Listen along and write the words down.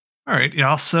All right,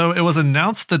 yeah. So it was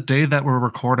announced the day that we're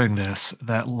recording this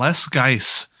that Les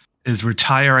Guice is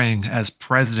retiring as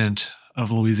president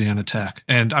of Louisiana Tech.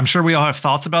 And I'm sure we all have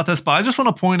thoughts about this, but I just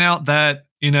want to point out that,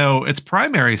 it's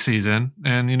primary season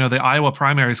and, the Iowa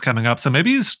primary is coming up. So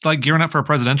maybe he's like gearing up for a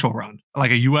presidential run,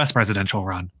 like a U.S. presidential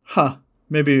run. Huh.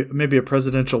 Maybe a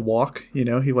presidential walk. He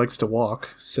likes to walk.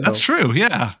 So That's true.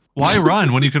 Yeah. Why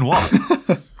run when you can walk?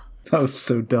 That was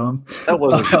so dumb. That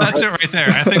wasn't. That's it right there.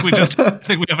 I think we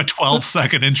have a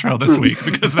 12-second intro this week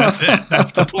because that's it.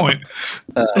 That's the point.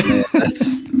 Man,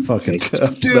 that's fucking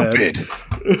stupid.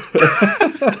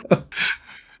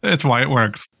 That's why it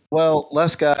works. Well,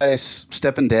 Les Guice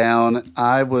stepping down.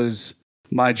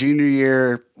 My junior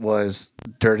year was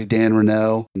Dirty Dan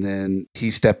Renault, and then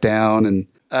he stepped down, and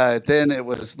then it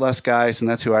was Les Guice, and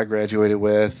that's who I graduated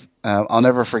with. I'll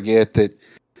never forget that.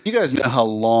 You guys know how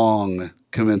long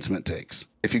commencement takes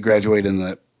if you graduate in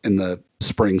the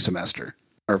spring semester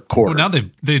or quarter. Well, now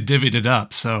they divvied it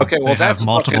up, so okay, well, they have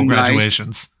multiple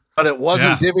graduations. Nice, but it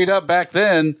wasn't divvied up back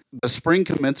then. The spring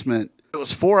commencement, it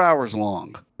was 4 hours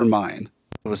long for mine.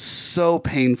 It was so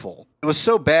painful. It was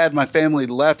so bad my family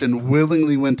left and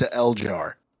willingly went to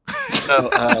El-Jar. So,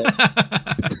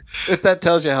 if that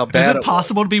tells you how bad is it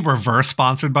possible to be reverse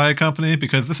sponsored by a company?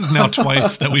 Because this is now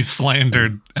twice that we've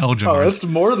slandered El-Jar. Oh, it's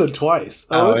more than twice.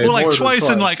 It's like twice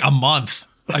in like a month.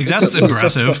 Like that's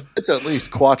impressive. It's at least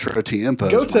cuatro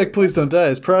tiempos. GoTech Please Don't Die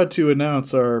is proud to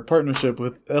announce our partnership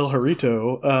with El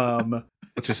Jarrito,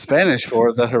 which is Spanish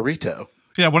for the Jarrito.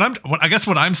 Yeah, I guess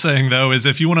what I'm saying though is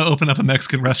if you want to open up a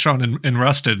Mexican restaurant in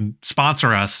Ruston,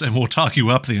 sponsor us and we'll talk you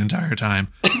up the entire time.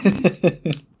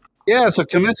 Yeah, so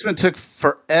commencement took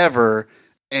forever,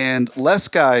 and Les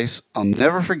Guice, I'll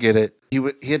never forget it. He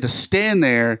had to stand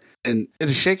there and he had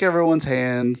to shake everyone's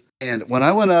hands. And when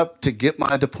I went up to get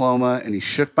my diploma and he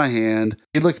shook my hand,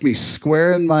 he looked me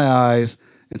square in my eyes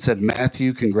and said,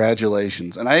 "Matthew,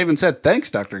 congratulations." And I even said,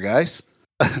 "Thanks, Dr. Guice,"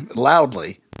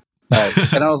 loudly.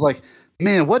 And I was like,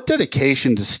 man, what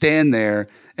dedication to stand there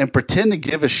and pretend to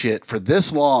give a shit for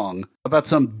this long about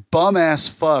some bum-ass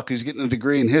fuck who's getting a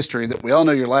degree in history that we all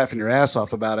know you're laughing your ass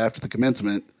off about after the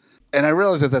commencement. And I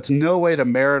realized that that's no way to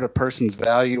merit a person's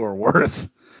value or worth.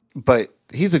 But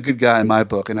he's a good guy in my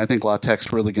book, and I think La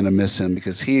Tech's really going to miss him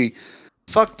because he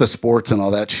fucked the sports and all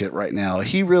that shit right now.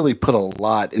 He really put a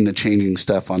lot into changing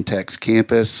stuff on Tech's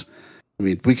campus. I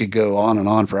mean, we could go on and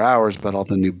on for hours about all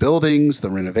the new buildings, the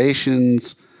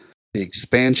renovations, the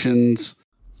expansions.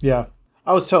 Yeah.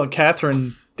 I was telling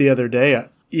Catherine the other day,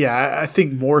 I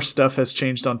think more stuff has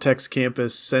changed on Tech's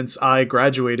campus since I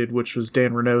graduated, which was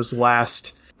Dan Renault's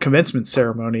last commencement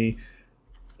ceremony.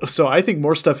 So I think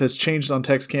more stuff has changed on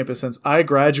Tech's campus since I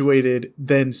graduated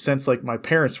than since like my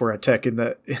parents were at Tech in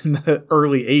the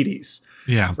early 80s.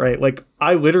 Yeah. Right? Like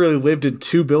I literally lived in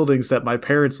two buildings that my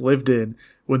parents lived in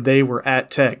when they were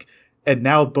at Tech. And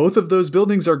now both of those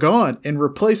buildings are gone and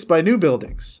replaced by new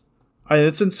buildings.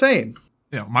 It's insane.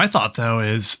 Yeah, my thought, though,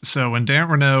 is so when Dan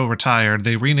Renault retired,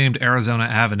 they renamed Arizona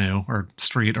Avenue or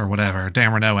street or whatever,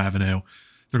 Dan Renault Avenue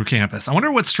through campus. I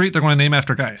wonder what street they're going to name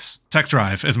after Guice. Tech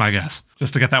Drive is my guess,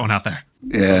 just to get that one out there.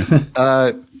 Yeah.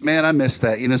 Man, I miss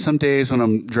that. Some days when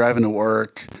I'm driving to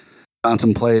work,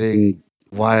 contemplating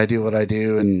why I do what I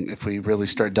do and if we really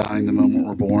start dying the moment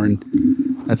we're born,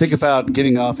 I think about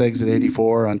getting off exit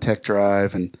 84 on Tech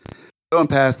Drive and going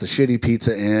past the shitty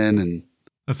Pizza Inn and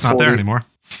that's not there anymore.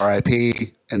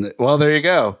 RIP. And well, there you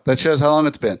go. That shows how long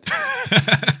it's been.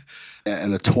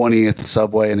 And the 20th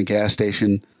subway and a gas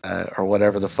station or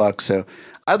whatever the fuck. So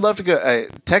I'd love to go.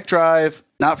 Tech Drive,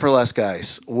 not for Les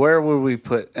Guice. Where would we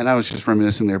put? And I was just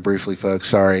reminiscing there briefly, folks.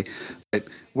 Sorry. But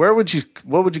what would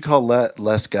you call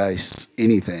Les Guice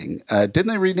anything? Didn't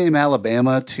they rename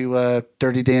Alabama to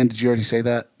Dirty Dan? Did you already say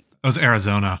that? It was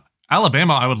Arizona.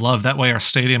 Alabama, I would love. That way our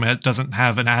stadium doesn't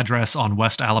have an address on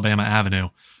West Alabama Avenue.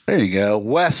 There you go.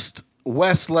 West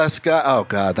Les Guice. Oh,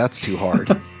 God, that's too hard.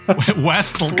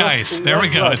 West Guice. There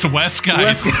we go. It's West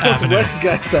Guice Avenue. West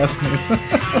Guice Avenue.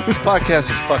 This podcast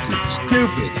is fucking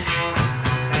stupid.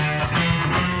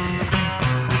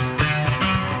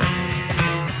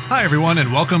 Hi, everyone,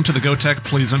 and welcome to the Go Tech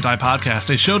Please Don't Die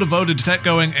podcast, a show devoted to tech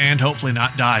going and hopefully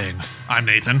not dying. I'm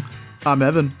Nathan. I'm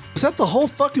Evan. Is that the whole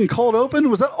fucking cold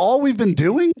open? Was that all we've been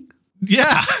doing?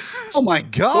 Yeah. Oh my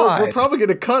God. Well, we're probably going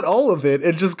to cut all of it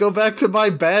and just go back to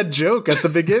my bad joke at the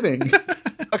beginning.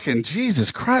 Fucking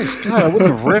Jesus Christ. God, I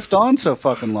wouldn't have riffed on so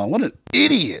fucking long. What an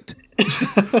idiot.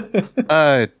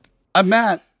 I'm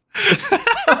Matt.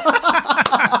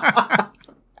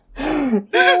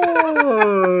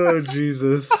 Oh,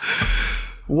 Jesus.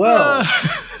 Well,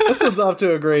 this one's off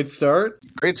to a great start.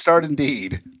 Great start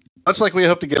indeed. Much like we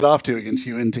hope to get off to against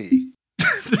UNT.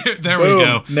 There Boom, we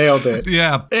go. Nailed it.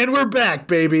 Yeah. And we're back,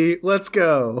 baby. Let's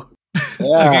go. A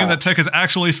game that Tech is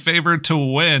actually favored to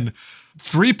win.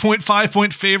 3.5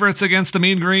 point favorites against the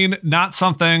Mean Green. Not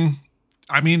something,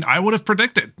 I would have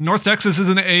predicted. North Texas is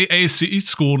an AAC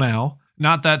school now.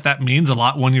 Not that that means a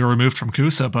lot when you're removed from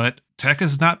Coosa, but Tech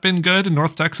has not been good and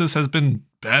North Texas has been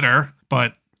better,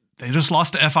 but they just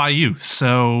lost to FIU.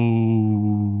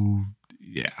 So,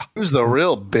 yeah. Who's the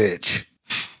real bitch?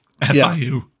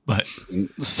 FIU. But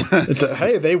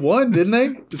hey, they won, didn't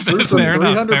they? Threw some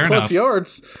 300 plus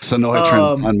yards. Sonoy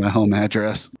trying to find my home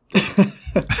address.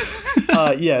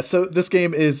 So this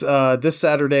game is this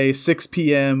Saturday, 6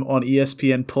 p.m. on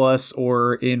ESPN Plus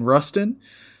or in Ruston.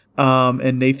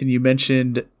 And Nathan, you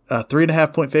mentioned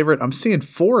 3.5 point favorite. I'm seeing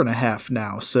 4.5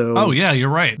 now. So oh yeah, you're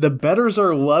right. The bettors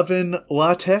are loving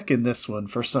La Tech in this one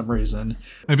for some reason.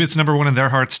 Maybe it's number one in their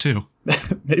hearts too.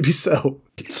 Maybe so.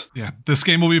 Yeah, this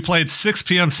game will be played 6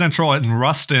 p.m. Central in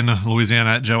Ruston,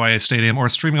 Louisiana, at Joe IA Stadium, or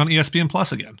streaming on ESPN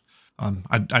Plus again.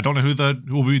 I don't know who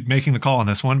will be making the call on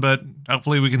this one, but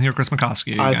hopefully we can hear Chris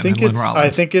McCoskey again. I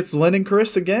think it's Lynn and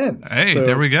Chris again. Hey, so,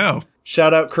 there we go.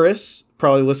 Shout out Chris,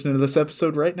 probably listening to this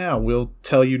episode right now. We'll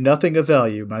tell you nothing of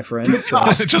value, my friends. So.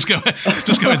 just go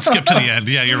and skip to the end.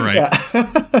 Yeah, you're right. Yeah.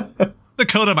 The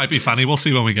coda might be funny. We'll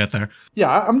see when we get there. Yeah,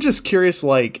 I'm just curious,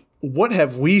 what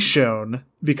have we shown?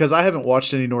 Because I haven't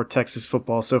watched any North Texas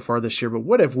football so far this year, but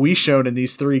what have we shown in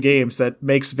these 3 games that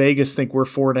makes Vegas think we're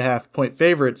 4.5 point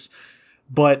favorites?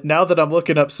 But now that I'm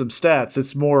looking up some stats,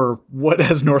 it's more what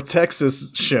has North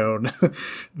Texas shown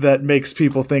that makes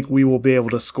people think we will be able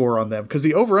to score on them. Because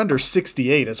the over-under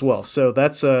 68 as well. So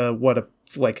that's a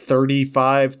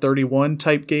 35-31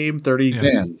 type game,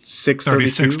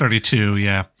 36-32,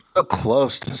 yeah. So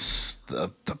close to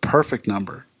the perfect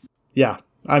number. Yeah.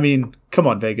 Come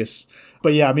on, Vegas.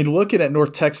 But yeah, looking at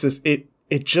North Texas, it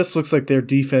just looks like their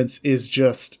defense is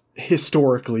just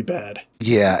historically bad.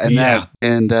 Yeah,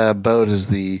 and bode is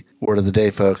the word of the day,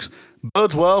 folks.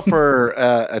 Bodes well for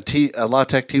a La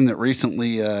Tech team that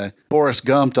recently Forrest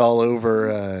Gumped all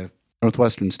over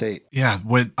Northwestern State. Yeah,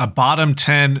 with a bottom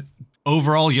 10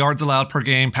 overall yards allowed per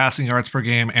game, passing yards per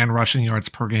game, and rushing yards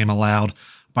per game allowed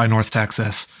by North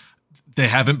Texas. They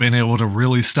haven't been able to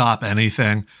really stop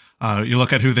anything. You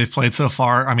look at who they've played so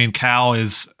far. Cal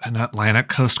is an Atlantic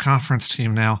Coast Conference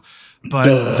team now,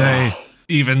 but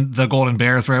even the Golden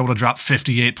Bears were able to drop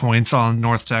 58 points on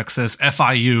North Texas.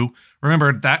 FIU,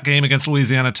 remember that game against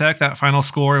Louisiana Tech, that final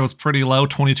score was pretty low,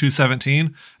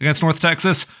 22-17. Against North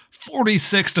Texas,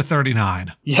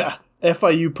 46-39. Yeah,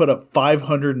 FIU put up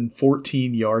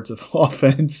 514 yards of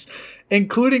offense,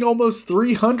 including almost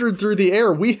 300 through the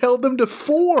air. We held them to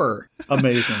 4.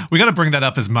 Amazing. We got to bring that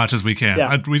up as much as we can.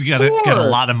 Yeah. We got to get a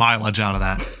lot of mileage out of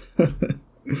that.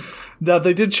 Now,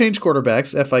 they did change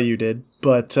quarterbacks. FIU did.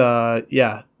 But,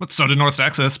 yeah. But so did North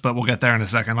Texas, but we'll get there in a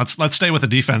second. Let's stay with the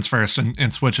defense first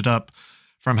and switch it up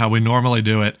from how we normally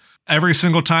do it. Every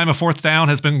single time a 4th down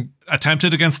has been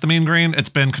attempted against the Mean Green, it's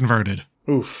been converted.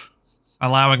 Oof.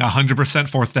 Allowing 100%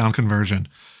 4th down conversion.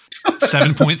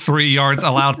 7.3 yards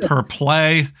allowed per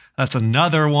play. That's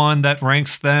another one that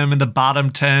ranks them in the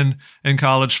bottom 10 in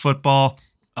college football.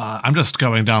 I'm just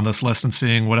going down this list and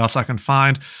seeing what else I can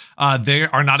find. They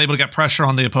are not able to get pressure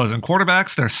on the opposing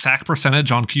quarterbacks. Their sack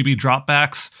percentage on QB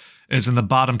dropbacks is in the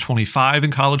bottom 25 in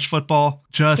college football.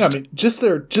 Just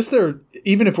their,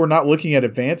 even if we're not looking at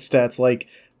advanced stats,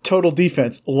 total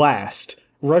defense last,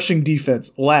 rushing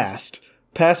defense last,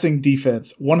 passing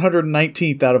defense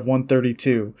 119th out of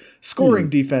 132, scoring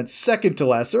defense second to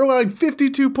last. They're allowing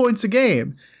 52 points a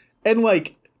game, and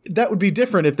that would be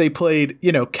different if they played,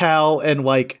 Cal and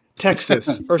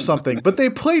Texas or something, but they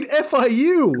played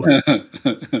FIU.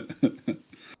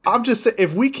 I'm just saying,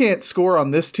 if we can't score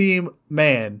on this team,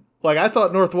 man, I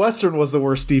thought Northwestern was the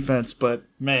worst defense, but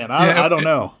man, I don't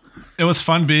know. It was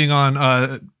fun being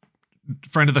on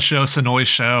friend of the show, Sonoy's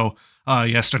show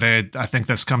yesterday. I think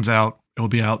this comes out. It will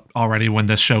be out already when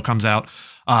this show comes out.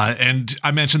 And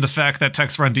I mentioned the fact that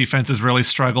Tech's run defense has really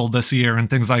struggled this year and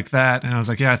things like that. And I was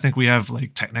like, yeah, I think we have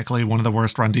technically one of the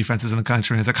worst run defenses in the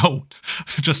country. And he's like, oh,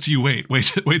 just you wait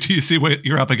till you see what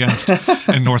you're up against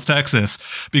in North Texas,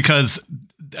 because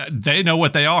they know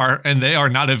what they are, and they are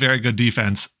not a very good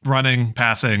defense, running,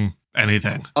 passing,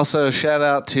 anything. Also, shout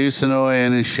out to Sonoy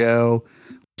and his show.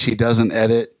 She doesn't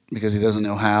edit because he doesn't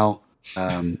know how.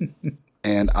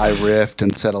 And I riffed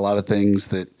and said a lot of things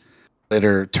that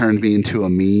later turned me into a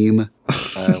meme,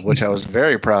 which I was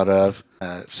very proud of.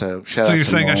 So shout out. So you're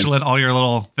saying I should let all your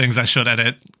little things I should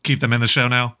edit, keep them in the show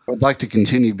now? I'd like to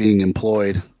continue being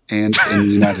employed and in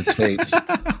the United States.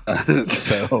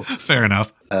 So fair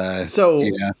enough. Yeah.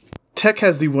 Tech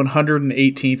has the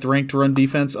 118th ranked run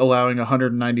defense, allowing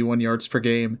 191 yards per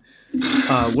game,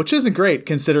 which isn't great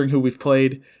considering who we've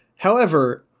played.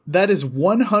 However, that is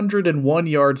 101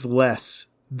 yards less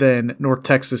than North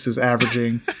Texas is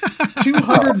averaging.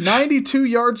 292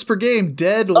 yards per game,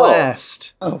 dead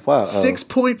last. Oh, wow.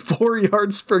 6.4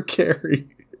 yards per carry.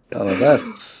 Oh,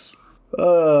 that's...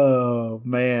 Oh,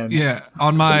 man. Yeah,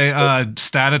 on my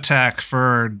stat attack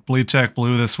for Bleed Tech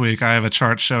Blue this week, I have a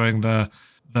chart showing the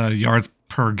yards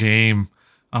per game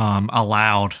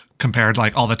allowed compared to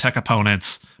like all the Tech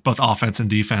opponents, both offense and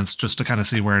defense, just to kind of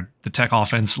see where the Tech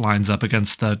offense lines up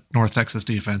against the North Texas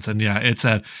defense. And yeah, it's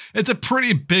a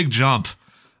pretty big jump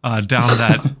down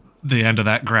that the end of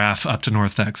that graph up to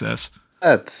North Texas.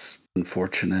 That's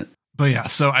unfortunate. But yeah,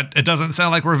 so it doesn't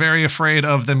sound like we're very afraid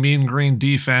of the mean green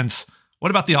defense.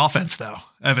 What about the offense, though?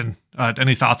 Evan,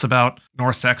 any thoughts about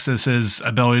North Texas's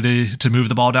ability to move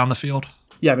the ball down the field?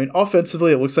 Yeah, I mean,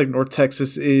 offensively, it looks like North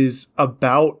Texas is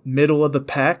about middle of the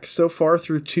pack so far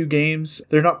through 2 games.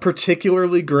 They're not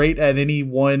particularly great at any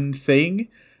one thing,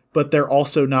 but they're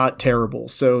also not terrible.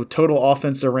 So total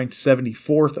offense, they're ranked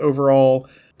 74th overall,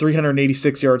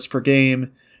 386 yards per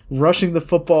game. Rushing the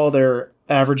football, they're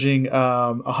averaging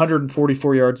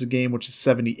 144 yards a game, which is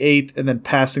 78th, and then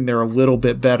passing, they're a little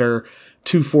bit better,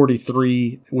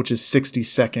 243, which is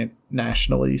 62nd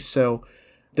nationally. So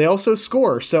they also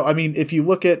score. So, I mean, if you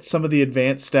look at some of the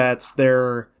advanced stats,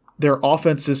 their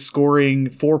offense is scoring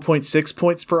 4.6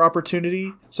 points per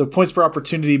opportunity. So points per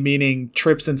opportunity meaning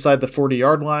trips inside the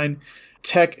 40-yard line.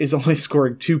 Tech is only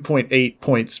scoring 2.8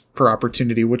 points per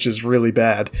opportunity, which is really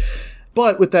bad.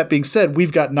 But with that being said,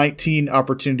 we've got 19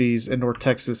 opportunities and North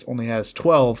Texas only has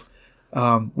 12.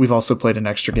 We've also played an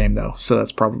extra game, though, so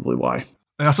that's probably why.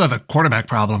 They also have a quarterback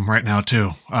problem right now,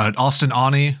 too. Austin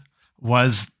Awney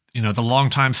was, the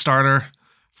longtime starter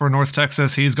for North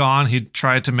Texas. He's gone. He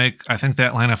tried to make, I think, the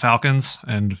Atlanta Falcons,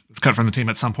 and was cut from the team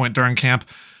at some point during camp.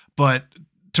 But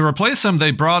to replace him,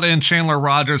 they brought in Chandler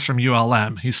Rogers from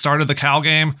ULM. He started the Cal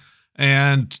game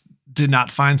and did not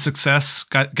find success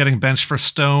getting benched for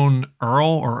Stone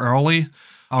Early.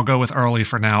 I'll go with Early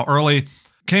for now. Early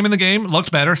came in the game,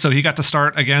 looked better, so he got to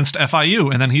start against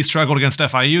FIU, and then he struggled against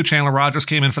FIU. Chandler Rogers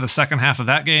came in for the second half of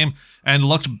that game and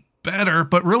looked better,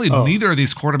 but really neither of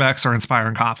these quarterbacks are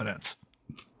inspiring confidence.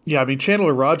 Yeah, I mean,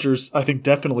 Chandler Rogers, I think,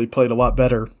 definitely played a lot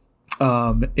better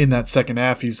in that second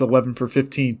half. He's 11 for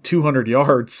 15, 200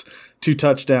 yards, 2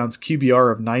 touchdowns,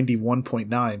 QBR of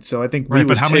 91.9. So I think we would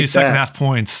but how many take second that. half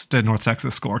points did North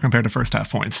Texas score compared to first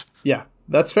half points? Yeah,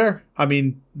 that's fair. I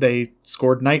mean, they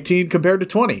scored 19 compared to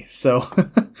 20. So,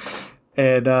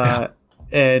 and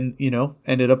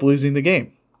ended up losing the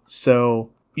game.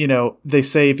 So, they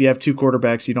say if you have 2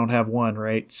 quarterbacks, you don't have one,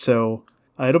 right? So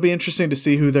it'll be interesting to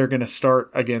see who they're going to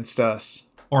start against us.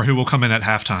 Or who will come in at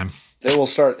halftime. They will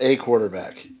start a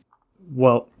quarterback.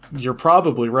 Well, you're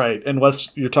probably right,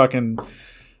 unless you're talking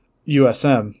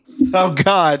USM. Oh,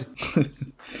 God.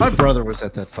 My brother was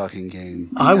at that fucking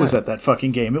game. I was at that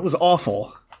fucking game. It was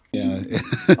awful. Yeah.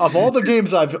 Of all the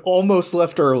games I've almost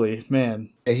left early,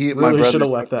 man, My really brother should have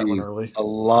left that sent one me early. A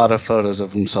lot of photos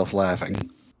of himself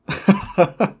laughing.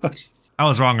 I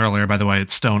was wrong earlier, by the way.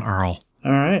 It's Stone Earl.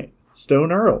 All right.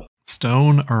 Stone Earl.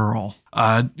 Stone Earl.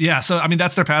 So, I mean,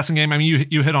 that's their passing game. I mean,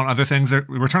 you hit on other things.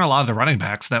 We return a lot of the running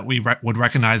backs that we would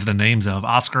recognize the names of.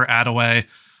 Oscar Attaway,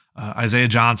 Isaiah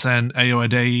Johnson, Ayo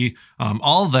Adeyi.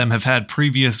 All of them have had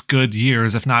previous good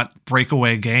years, if not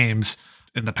breakaway games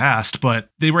in the past, but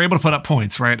they were able to put up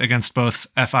points, right, against both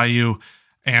FIU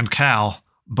and Cal.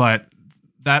 But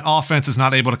that offense is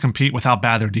not able to compete with how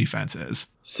bad their defense is.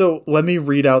 So let me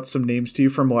read out some names to you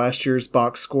from last year's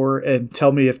box score and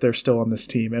tell me if they're still on this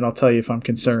team, and I'll tell you if I'm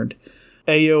concerned.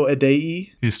 Ayo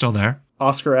Adeyi. He's still there.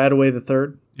 Oscar Attaway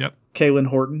III. Yep. Kalen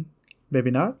Horton. Maybe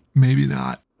not. Maybe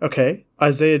not. Okay.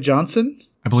 Isaiah Johnson.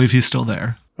 I believe he's still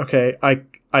there. Okay.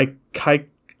 Ikeka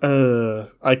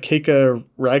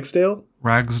Ragsdale.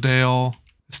 Ragsdale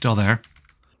is still there.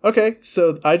 Okay,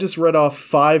 so I just read off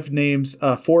 5 names,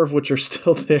 4 of which are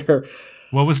still there.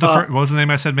 What was what was the name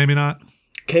I said? Maybe not.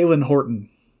 Kalen Horton.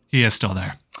 He is still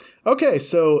there. Okay,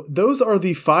 so those are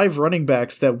the 5 running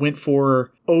backs that went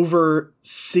for over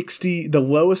 60. The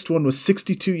lowest one was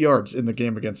 62 yards in the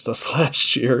game against us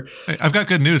last year. Hey, I've got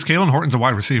good news. Kalen Horton's a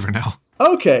wide receiver now.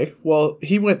 Okay, well,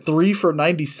 he went 3 for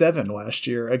 97 last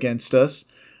year against us.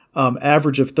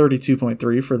 Average of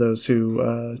 32.3 for those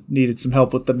who needed some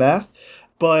help with the math.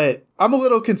 But I'm a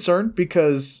little concerned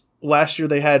because last year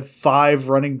they had 5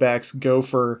 running backs go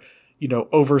for,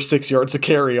 over 6 yards a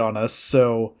carry on us.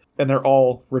 So, and they're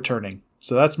all returning.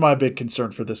 So that's my big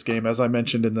concern for this game, as I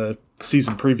mentioned in the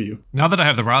season preview. Now that I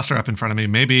have the roster up in front of me,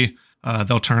 maybe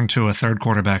they'll turn to a third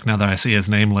quarterback now that I see his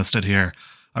name listed here.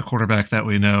 A quarterback that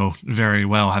we know very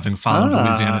well, having followed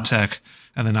Louisiana Tech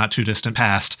and the not too distant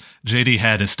past. JD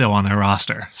Head is still on their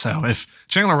roster. So if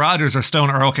Chandler Rogers or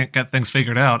Stone Earl can't get things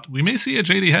figured out, we may see a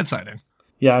JD Head sighting.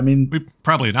 Yeah, I mean...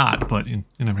 Probably not, but you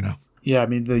never know. Yeah, I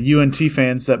mean, the UNT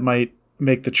fans that might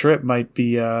make the trip might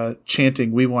be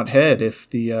chanting, "We want Head," if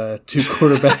the two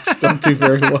quarterbacks don't do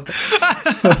very well.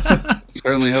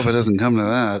 Certainly hope it doesn't come to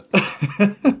that.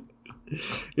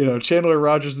 Chandler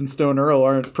Rogers and Stone Earl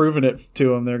aren't proving it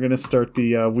to him. They're going to start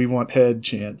the "We want Head"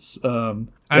 chants. I'm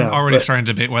already starting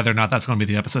to debate whether or not that's going to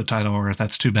be the episode title or if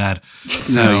that's too bad.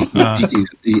 So,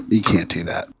 you can't do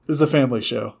that. This is a family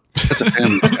show. It's a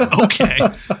family show. Okay.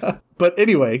 But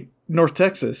anyway, North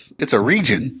Texas. It's a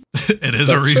region. It is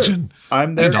a region. True.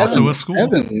 I'm there. And also a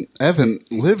school. Evan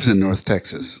lives in North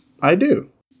Texas. I do.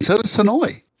 So does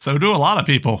Sonoy. So do a lot of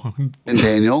people. And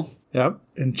Daniel. Yep.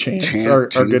 And Chance, our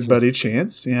good buddy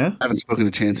Chance. Yeah. I haven't spoken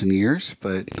to Chance in years,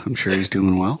 but I'm sure he's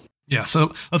doing well. Yeah.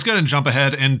 So let's go ahead and jump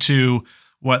ahead into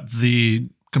what the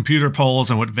computer polls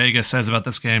and what Vegas says about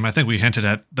this game. I think we hinted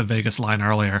at the Vegas line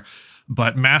earlier,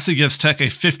 but Massey gives Tech a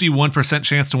 51%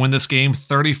 chance to win this game,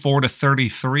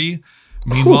 34-33.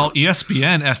 Meanwhile,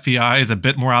 ESPN FPI is a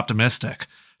bit more optimistic,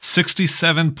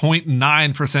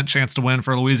 67.9% chance to win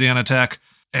for Louisiana Tech.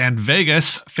 And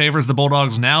Vegas favors the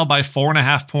Bulldogs now by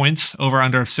 4.5 points, over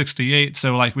under of 68.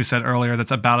 So like we said earlier,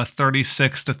 that's about a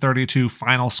 36-32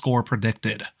 final score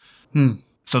predicted.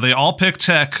 So they all pick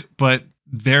Tech, but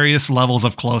various levels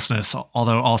of closeness,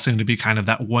 although all seem to be kind of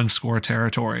that one score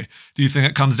territory. Do you think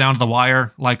it comes down to the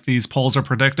wire like these polls are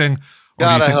predicting? Or do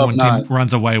you think one team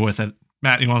runs away with it?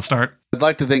 Matt, you want to start? I'd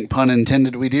like to think, pun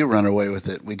intended, we do run away with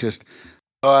it. We just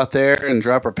go out there and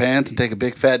drop our pants and take a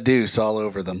big fat deuce all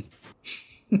over them.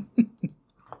 Do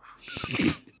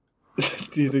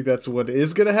you think that's what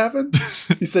is going to happen?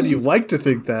 You said you like to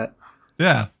think that.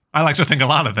 Yeah, I like to think a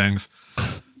lot of things.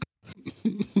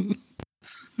 This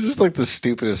is like the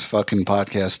stupidest fucking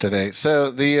podcast today. So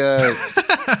today,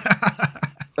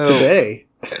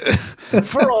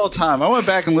 for all time, I went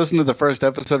back and listened to the first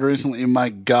episode recently. And my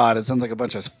God, it sounds like a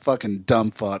bunch of fucking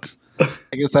dumb fucks.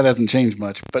 I guess that hasn't changed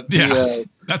much, but yeah,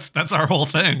 that's our whole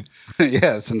thing.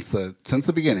 Yeah, since the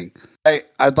beginning.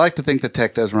 I'd like to think that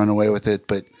Tech does run away with it,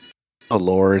 but oh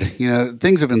Lord,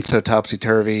 things have been so topsy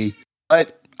turvy.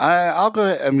 But I'll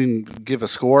go. I mean, give a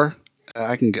score.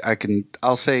 I'll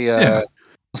say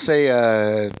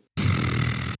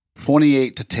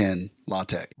 28-10 La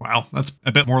Tech. Wow, that's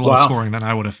a bit more low scoring than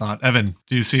I would have thought. Evan,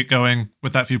 do you see it going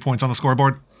with that few points on the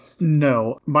scoreboard?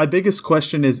 No. My biggest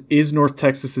question is North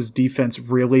Texas's defense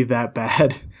really that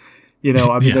bad?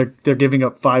 They're giving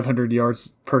up 500 yards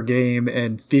per game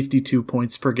and 52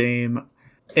 points per game.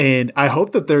 And I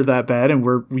hope that they're that bad and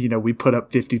we put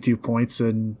up 52 points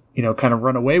and, kind of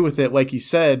run away with it, like you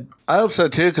said. I hope so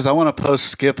too, because I want to post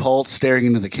Skip Holt staring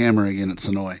into the camera again at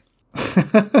Sonoy.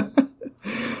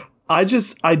 I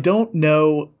don't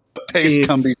know. Paste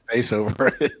Cumbie's face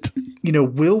over it.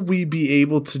 Will we be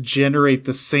able to generate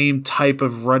the same type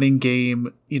of running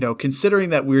game,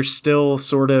 considering that we're still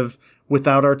sort of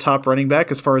without our top running back?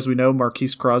 As far as we know,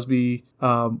 Marquise Crosby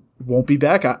won't be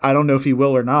back. I don't know if he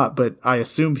will or not, but I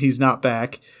assume he's not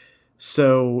back.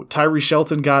 So Tyree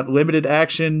Shelton got limited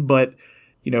action, but,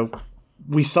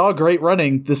 we saw great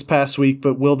running this past week,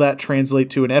 but will that translate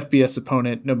to an FBS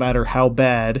opponent no matter how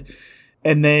bad?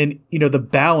 And then, the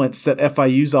balance that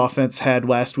FIU's offense had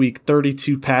last week,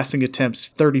 32 passing attempts,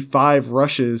 35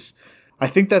 rushes. I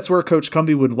think that's where Coach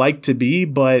Cumbie would like to be,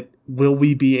 but will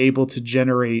we be able to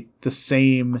generate the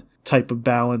same type of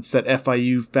balance that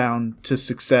FIU found to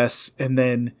success? And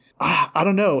then, I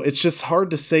don't know. It's just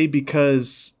hard to say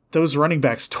because those running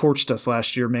backs torched us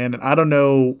last year, man. And I don't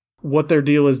know what their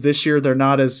deal is this year. They're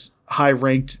not as high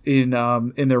ranked in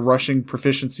their rushing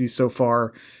proficiency so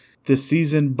far this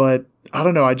season, but I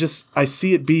don't know. I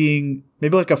see it being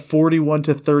maybe like a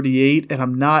 41-38, and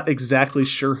I'm not exactly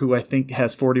sure who I think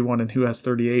has 41 and who has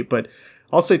 38, but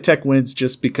I'll say Tech wins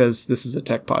just because this is a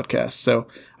Tech podcast. So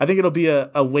I think it'll be a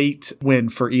late win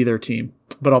for either team,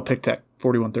 but I'll pick Tech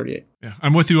 41-38. Yeah,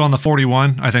 I'm with you on the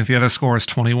 41. I think the other score is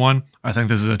 21. I think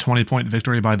this is a 20-point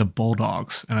victory by the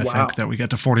Bulldogs, and I think that we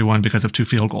get to 41 because of 2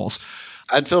 field goals.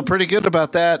 I'd feel pretty good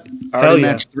about that. Already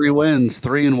matched 3 wins,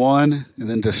 3-1, and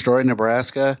then destroy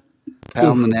Nebraska,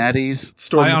 pound the Natties.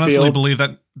 I honestly believe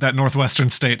that Northwestern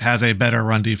State has a better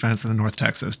run defense than North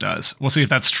Texas does. We'll see if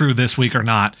that's true this week or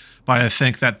not, but I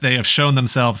think that they have shown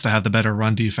themselves to have the better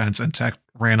run defense, and Tech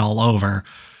ran all over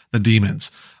the Demons.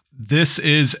 This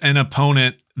is an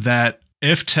opponent that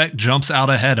if Tech jumps out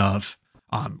ahead of,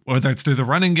 whether it's through the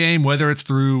running game, whether it's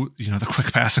through, the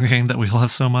quick passing game that we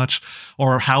love so much,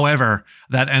 or however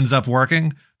that ends up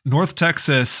working. North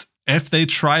Texas, if they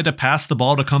try to pass the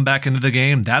ball to come back into the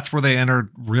game, that's where they enter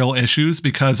real issues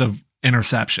because of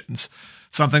interceptions.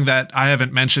 Something that I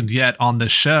haven't mentioned yet on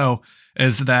this show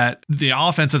is that the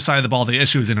offensive side of the ball, the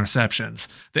issue is interceptions.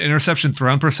 The interception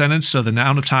thrown percentage, so the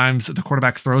amount of times the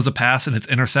quarterback throws a pass and it's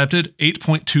intercepted,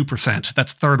 8.2%.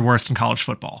 That's third worst in college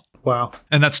football. Wow.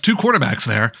 And that's two quarterbacks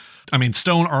there. I mean,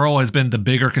 Stone Earl has been the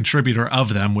bigger contributor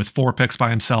of them with 4 picks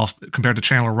by himself compared to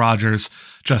Chandler Rogers,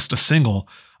 just a single.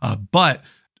 But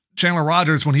Chandler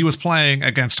Rogers, when he was playing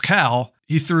against Cal,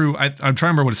 he threw, I'm trying to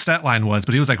remember what his stat line was,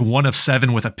 but he was like 1 of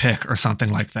 7 with a pick or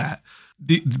something like that.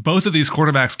 Both of these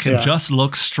quarterbacks can just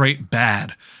look straight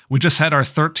bad. We just had our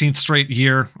 13th straight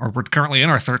year, or we're currently in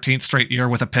our 13th straight year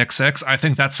with a pick 6. I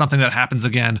think that's something that happens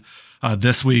again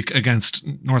this week against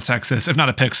North Texas. If not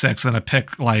a pick 6, then a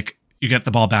pick like you get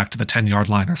the ball back to the 10-yard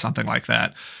line or something like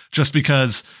that. Just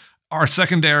because our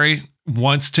secondary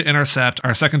wants to intercept,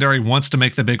 our secondary wants to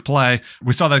make the big play.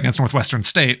 We saw that against Northwestern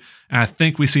State, and I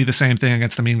think we see the same thing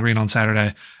against the Mean Green on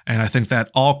Saturday. And I think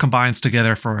that all combines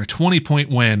together for a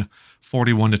 20-point win,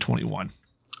 41-21.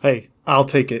 Hey, I'll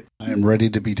take it. I am ready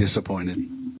to be disappointed.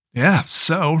 Yeah,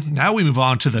 so now we move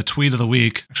on to the tweet of the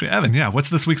week. Actually, Evan, what's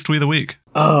this week's tweet of the week?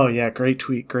 Oh, yeah, great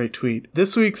tweet.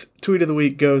 This week's tweet of the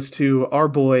week goes to our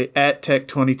boy at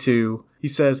Tech22. He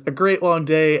says, a great long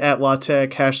day at La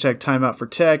Tech, hashtag timeout for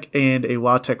Tech, and a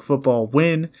La Tech football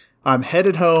win. I'm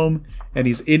headed home, and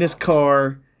he's in his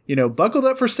car, buckled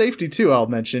up for safety too, I'll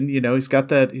mention. He's got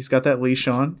that leash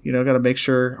on, got to make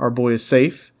sure our boy is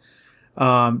safe.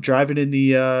 Driving in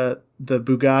the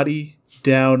Bugatti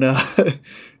down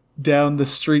the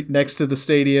street next to the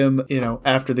stadium,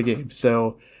 after the game.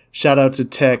 So shout out to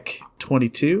Tech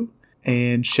 22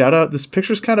 and shout out, this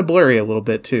picture's kind of blurry a little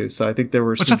bit too. So I think there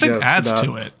were some jokes adds about,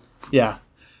 to it. Yeah.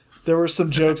 There were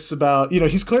some jokes about,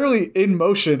 he's clearly in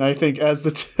motion, I think, as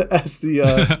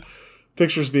the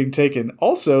picture's being taken.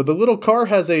 Also, the little car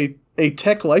has a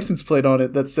Tech license plate on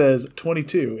it that says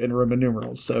 22 in Roman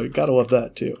numerals. So you gotta love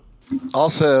that too.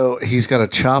 Also, he's got a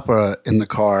chopper in the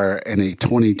car and a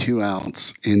 22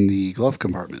 ounce in the glove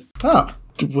compartment. Huh.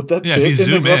 Would that fit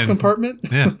in the glove compartment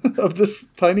of this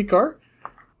tiny car?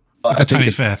 It's a tiny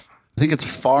fifth. I think it's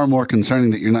far more concerning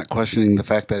that you're not questioning the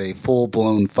fact that a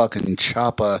full-blown fucking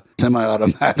chopper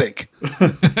semi-automatic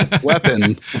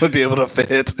weapon would be able to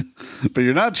fit, but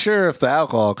you're not sure if the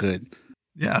alcohol could.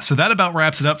 Yeah, so that about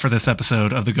wraps it up for this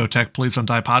episode of the Go Tech Please Don't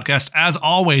Die podcast. As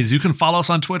always, you can follow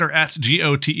us on Twitter at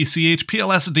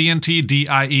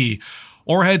GOTECHPLSDNTDIE,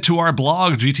 or head to our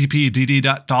blog,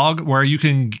 gtpdd.dog, where you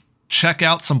can check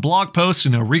out some blog posts,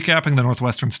 recapping the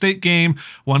Northwestern State game,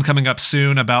 one coming up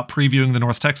soon about previewing the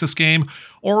North Texas game,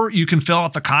 or you can fill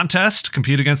out the contest,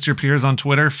 compete against your peers on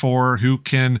Twitter for who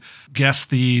can guess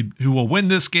who will win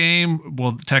this game,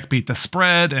 will Tech beat the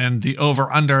spread, and the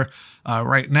over-under.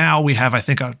 Right now, we have, I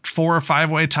think, a 4 or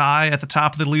 5-way tie at the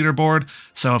top of the leaderboard.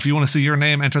 So if you want to see your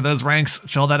name enter those ranks,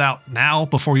 fill that out now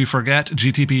before you forget,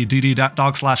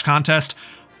 gtpdd.dog/contest.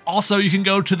 Also, you can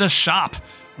go to the shop,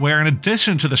 where in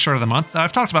addition to the shirt of the month that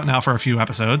I've talked about now for a few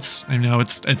episodes,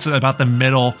 it's about the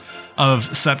middle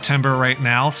of September right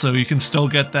now, so you can still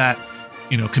get that,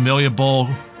 Camellia Bowl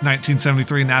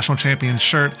 1973 national champion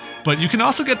shirt, but you can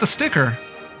also get the sticker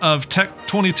of Tech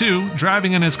 22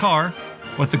 driving in his car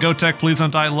with the Go Tech Please Don't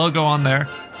Die logo on there.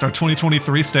 It's our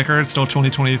 2023 sticker. It's still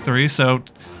 2023. So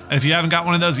if you haven't got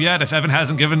one of those yet, if Evan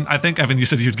hasn't given, I think, Evan, you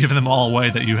said you'd given them all away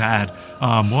that you had.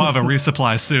 We'll have a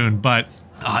resupply soon. But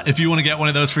if you want to get one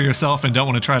of those for yourself and don't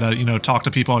want to try to, talk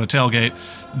to people at a tailgate,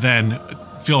 then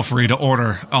feel free to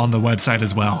order on the website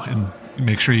as well and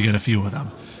make sure you get a few of them.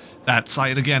 That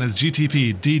site again is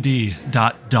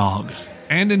gtpdd.dog.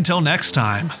 And until next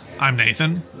time, I'm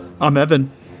Nathan. I'm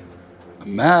Evan.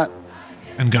 I'm Matt.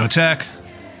 And Go Tech,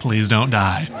 please don't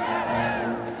die.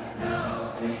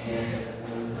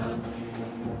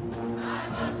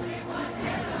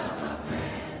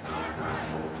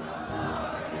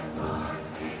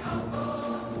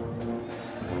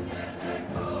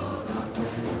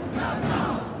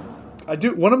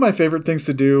 One of my favorite things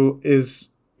to do is,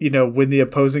 when the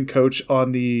opposing coach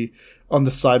on the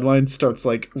sideline starts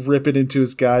like ripping into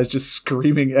his guys, just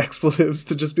screaming expletives,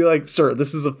 to just be like, sir,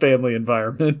 this is a family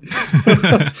environment.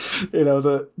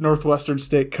 The Northwestern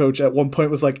State coach at one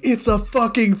point was like, it's a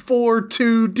fucking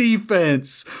 4-2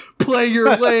 defense. Play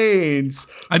your lanes.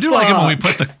 I do like it when we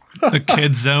put the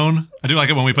kid zone. I do like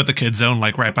it when we put the kid zone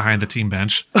like right behind the team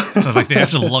bench. So it's like they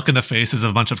have to look in the faces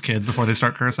of a bunch of kids before they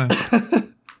start cursing.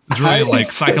 It's really like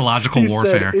psychological he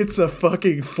warfare. Said it's a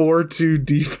fucking 4-2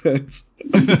 defense.